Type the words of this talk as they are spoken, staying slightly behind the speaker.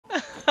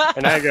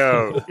And I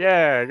go,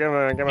 yeah, come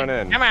on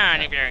in. Come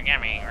on, if you're a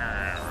gimme.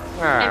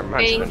 I'm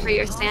praying for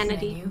your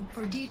sanity.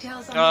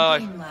 Oh, I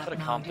put a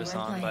compass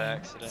on by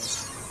accident.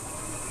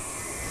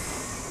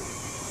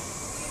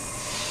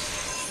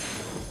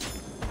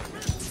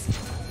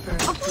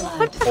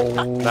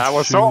 That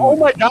was so. Oh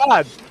my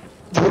god!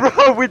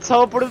 Bro, we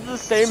teleported to the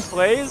same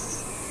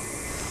place?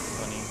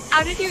 Funny.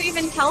 How did you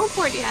even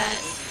teleport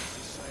yet?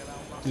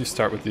 You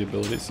start with the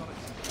abilities.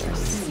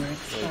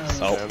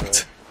 Oh.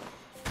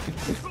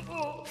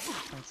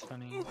 That's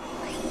funny.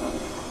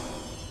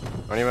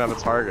 I don't even have a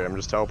target, I'm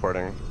just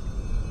teleporting.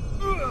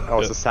 Oh,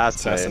 it's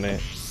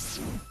assassinate.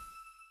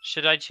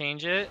 Should I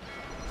change it?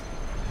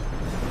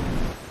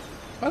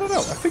 I don't know.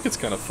 I think it's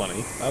kind of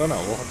funny. I don't know.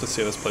 We'll have to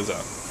see how this plays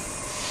out.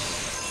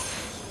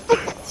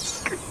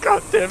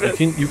 God damn it.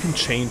 You can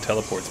chain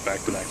teleports back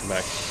to back to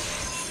back.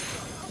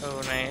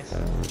 Oh, nice.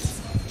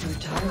 Your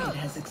target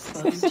has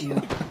exposed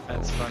you.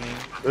 That's funny.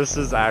 This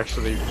is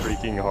actually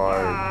freaking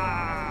hard.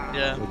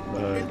 Yeah.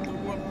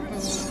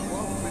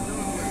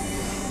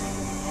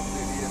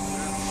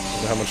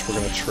 How much we're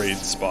gonna trade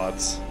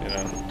spots, you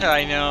know?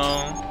 I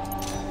know.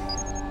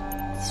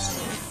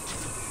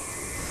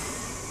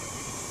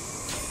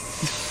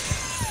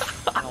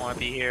 I don't want to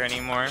be here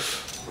anymore.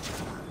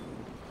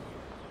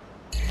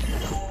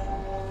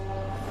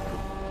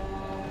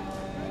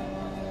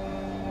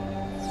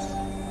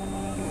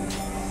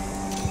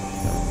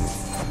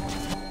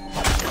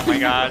 Oh my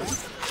god.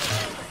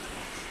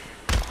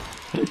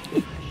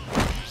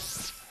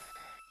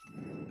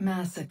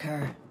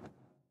 Massacre.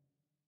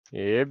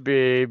 Yeah,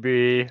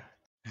 baby.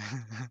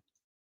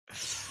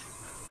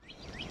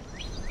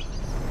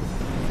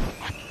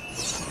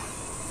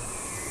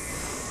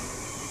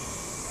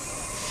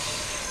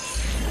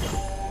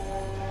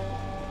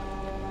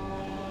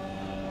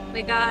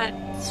 We got.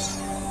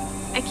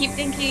 I keep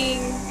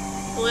thinking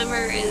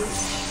Glimmer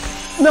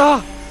is.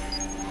 No!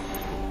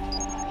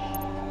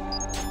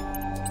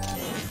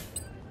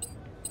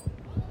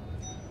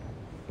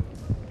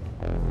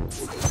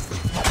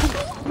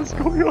 What's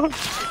going on?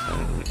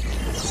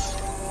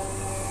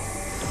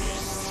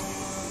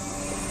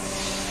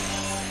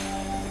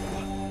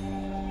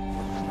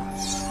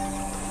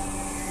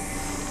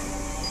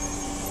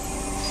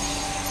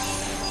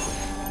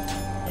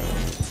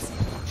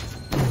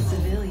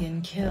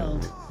 Civilian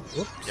killed.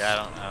 Yeah,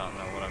 I don't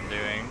know what I'm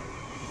doing.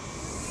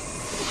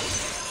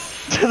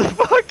 To the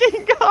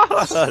fucking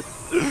god!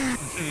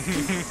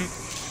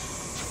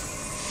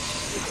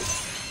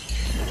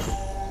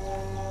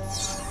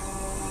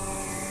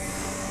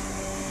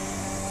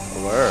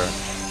 Where?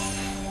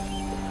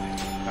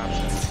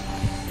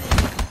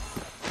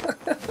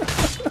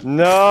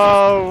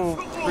 No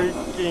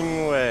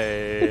freaking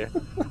way.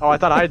 Oh, I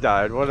thought I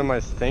died. What am I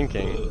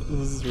thinking?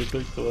 This is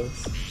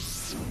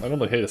ridiculous. I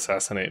normally hate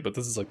assassinate, but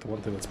this is like the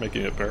one thing that's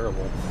making it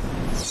bearable.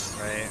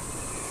 Right.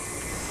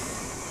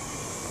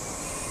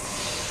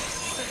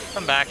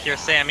 Come back here,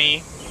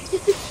 Sammy.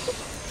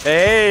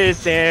 Hey,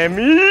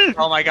 Sammy!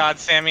 Oh my god,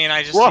 Sammy and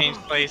I just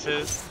changed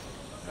places.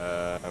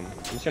 I'm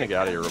just gonna get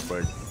out of here real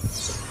quick.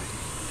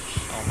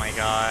 Oh my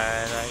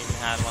god, I even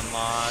had one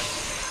locked.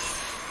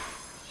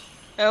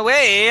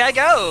 Away I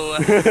go!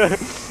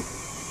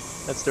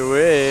 That's the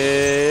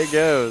way it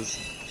goes.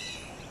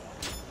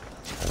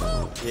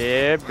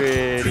 Yeah,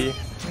 baby.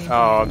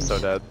 Oh, I'm so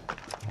dead.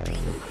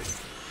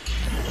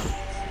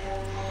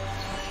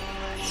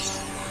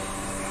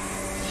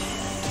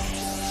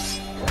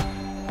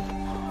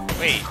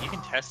 Wait, you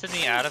contested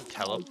me out of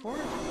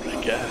teleport?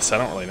 I guess. I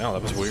don't really know.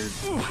 That was weird.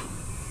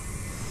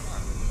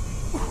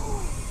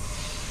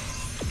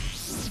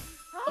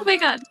 Oh my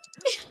god.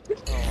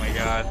 Oh my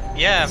god.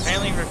 Yeah,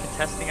 apparently we're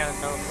contesting out of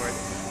teleport.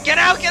 Get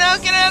out, get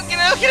out, get out, get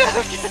out, get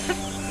out, get out!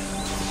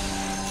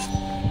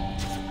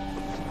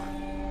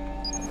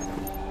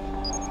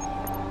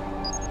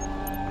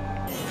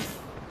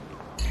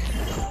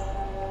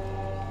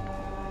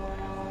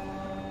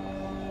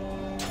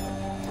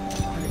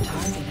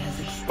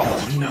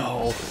 Oh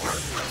no!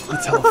 The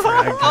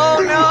telefrag. Oh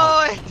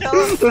no!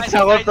 The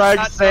telefrag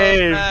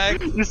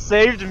saved! You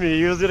saved me!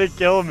 He was gonna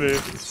kill me!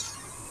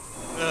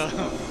 Oh,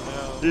 no.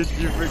 Dude,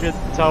 you freaking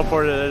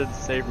teleported and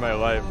saved my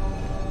life.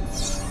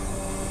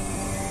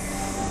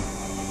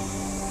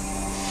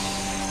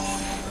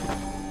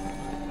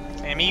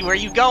 Sammy, where are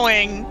you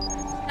going?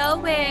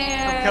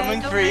 Nowhere. I'm coming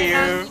Don't for worry you.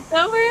 about me.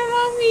 Don't worry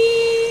about me.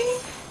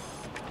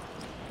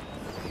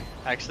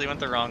 I actually went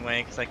the wrong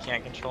way because I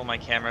can't control my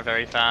camera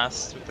very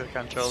fast with the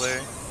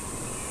controller.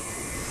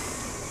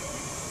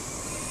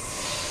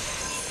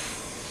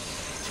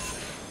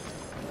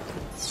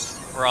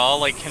 We're all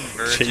like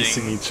converging.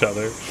 Chasing each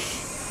other.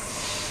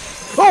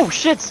 Oh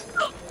shit!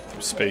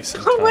 Space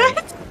and time.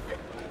 What?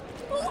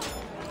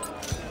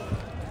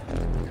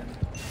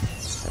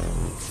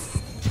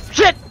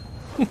 Shit!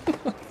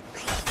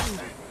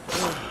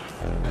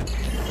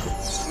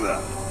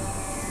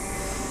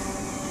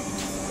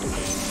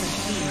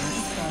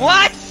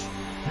 What?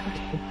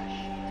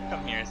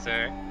 Come here,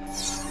 sir.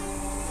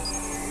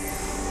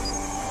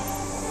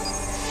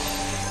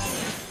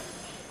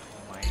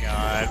 Oh my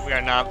god, we are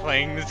are not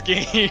playing this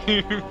game.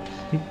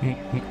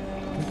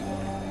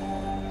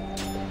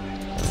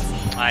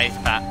 I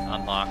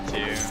unlocked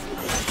too.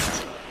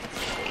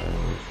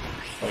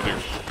 Oh dear.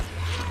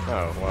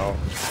 Oh, well,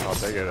 I'll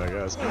take it, I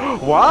guess.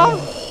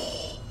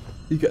 What?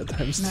 You got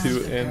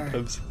 ×2 and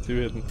 ×2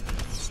 hidden.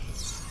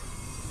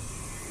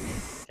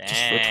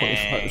 Just for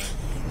 25.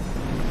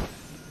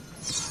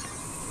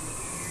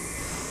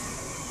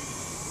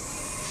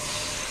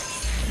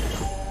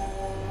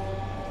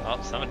 Oh,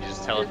 somebody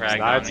just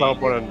telefragged I on me.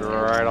 teleported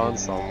right on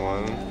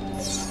someone.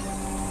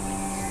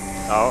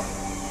 Oh.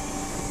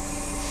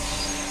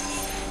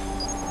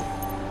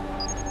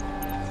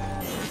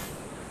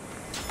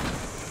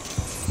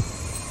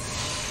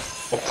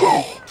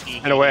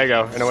 And away I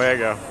go, and away I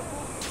go.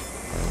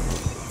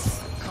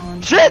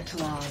 Shit!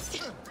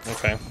 Lost.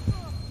 Okay.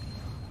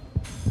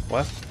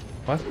 What?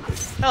 What?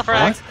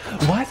 Telefrag!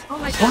 What? Oh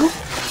my god.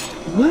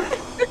 What?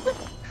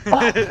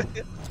 Oh.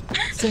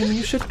 Sammy,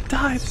 you should have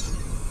died,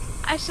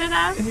 I should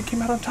have. and you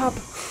came out on top.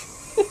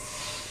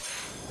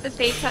 The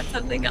fates had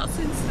something else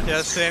in store.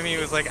 Yeah, Sammy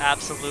was like,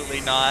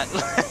 absolutely not.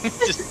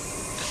 Just...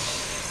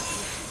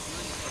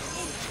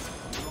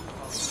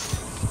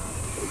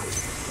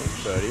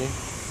 Buddy.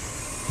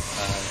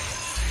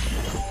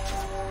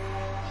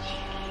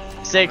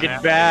 Say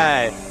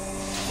goodbye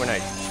when I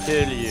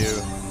kill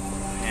you.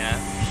 Yeah.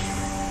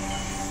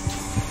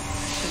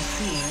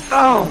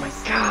 Oh my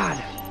god!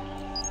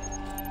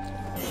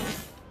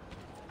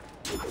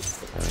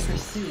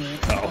 Pursuer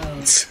Oh.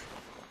 exposed.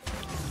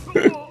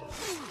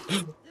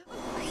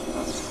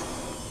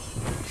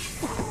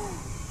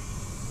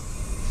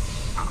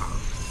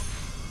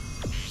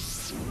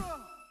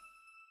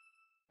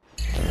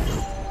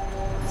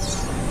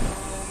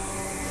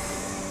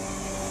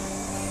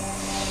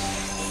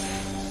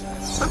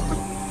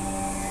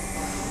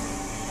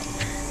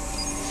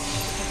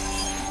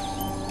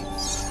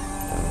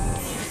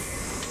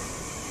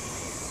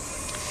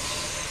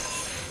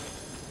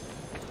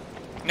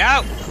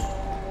 No!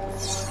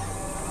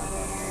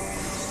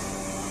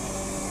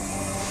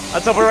 I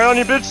teleport right on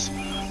you, bitch!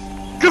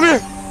 Come here!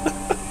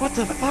 What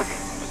the fuck?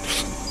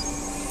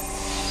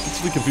 It's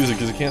really confusing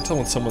because you can't tell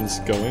when someone's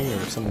going or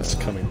someone's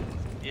coming.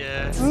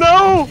 Yeah.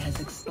 No! Has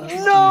exposed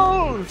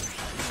No!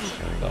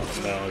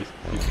 Oh no,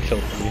 you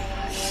killed me.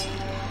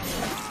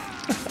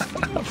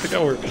 I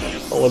forgot we're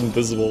all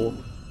invisible,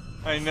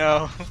 I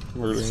know.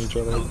 murdering each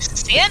other.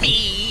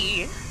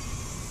 Sammy!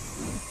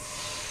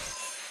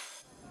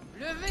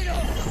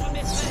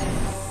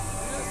 You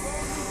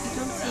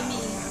don't see me.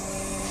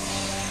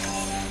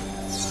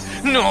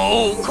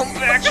 No! Come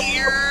back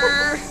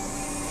here!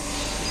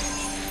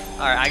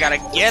 Alright, I gotta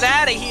get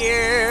out of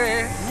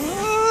here!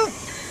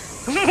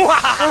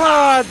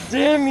 Ah,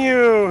 damn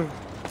you!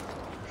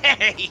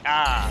 Hey,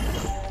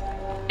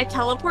 I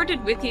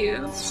teleported with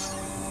you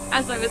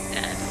as I was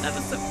dead. That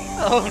was so weird.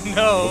 Oh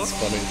no! That's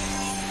funny.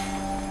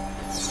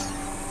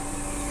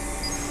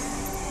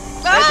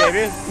 Hey,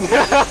 baby!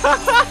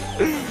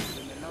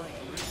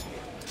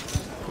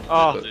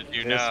 Oh, Did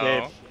you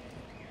escape. know?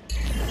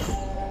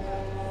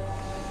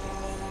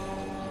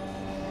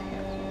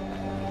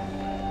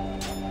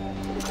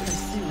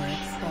 Pursuer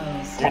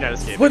exposed. You're not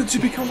escaping. What did you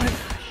become?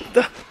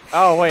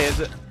 Oh, wait, is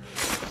it?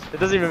 It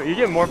doesn't even. You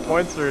get more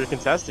points for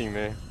contesting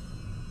me.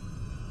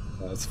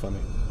 That's funny.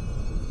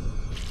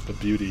 The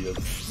beauty of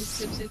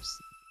Oops, oops, oops.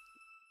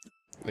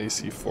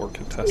 AC4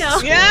 contestants. No.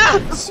 Yeah!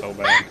 It's so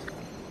bad.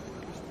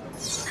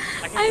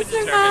 I can I put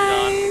determined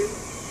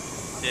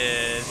survived. on.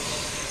 Did.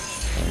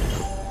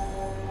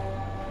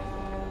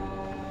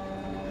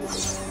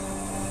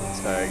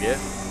 Target.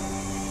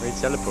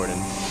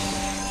 Re-teleporting.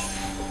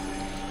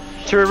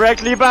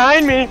 Directly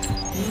behind me! You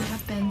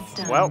have been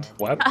stunned. Well,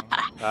 What?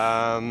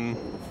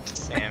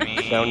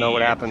 Sammy. don't know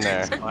what happened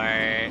there.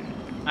 Smart.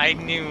 I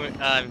knew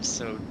I'm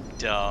so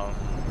dumb.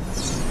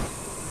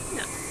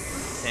 No.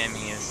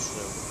 Sammy is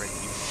so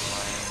freaking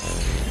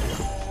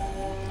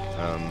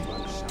smart.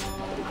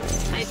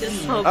 I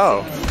just hope.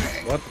 Oh,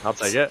 What? I'll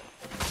take it.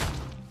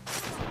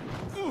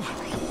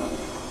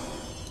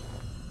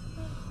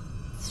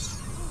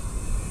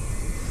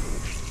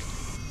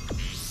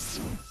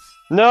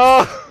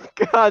 No!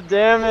 God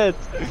damn it!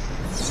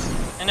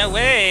 And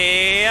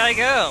away I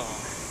go.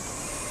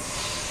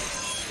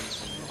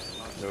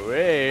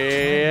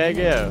 Away I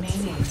go.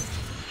 Remaining.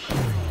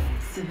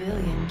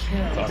 Civilian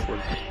killed.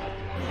 Awkward.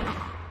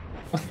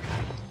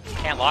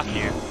 Can't lock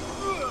you.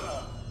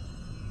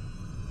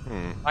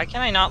 Hmm. Why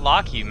can I not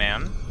lock you,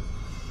 ma'am?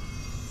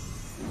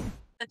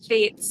 The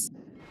fates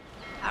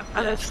have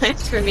other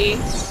plans for me.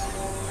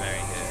 Very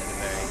good,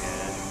 very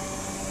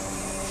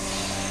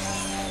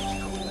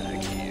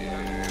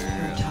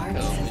Your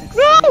target has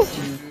exposed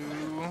you. good.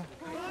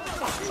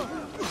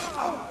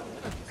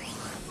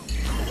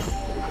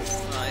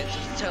 I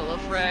just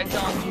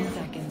telefragged on 10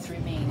 seconds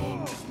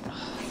remaining.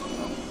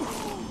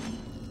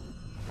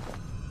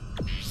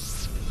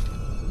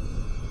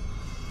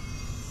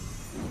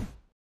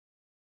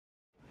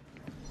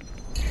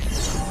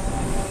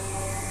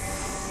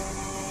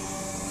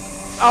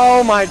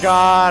 Oh my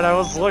god, I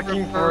was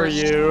looking for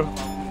you. Your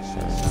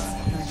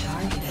target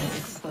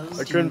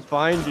I couldn't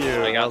find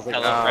you. I got was like,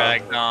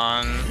 telefragged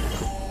on.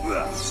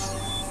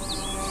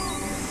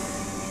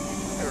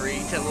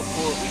 Hurry,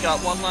 teleport. We got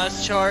one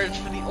last charge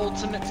for the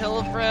ultimate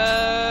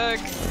telefrag.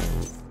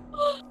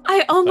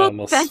 I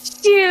almost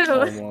fetched you.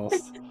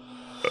 Almost.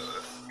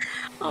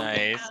 Oh my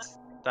Nice. God.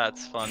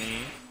 That's funny.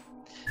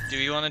 Do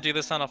you want to do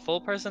this on a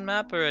full person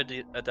map or a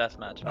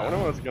deathmatch I map? wonder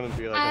what it's gonna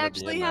be like I on a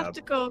actually DM have map.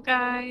 to go,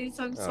 guys.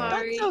 I'm Oh.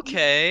 sorry. That's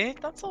okay.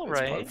 That's It's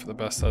alright. probably for the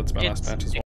best. That's my last match as well.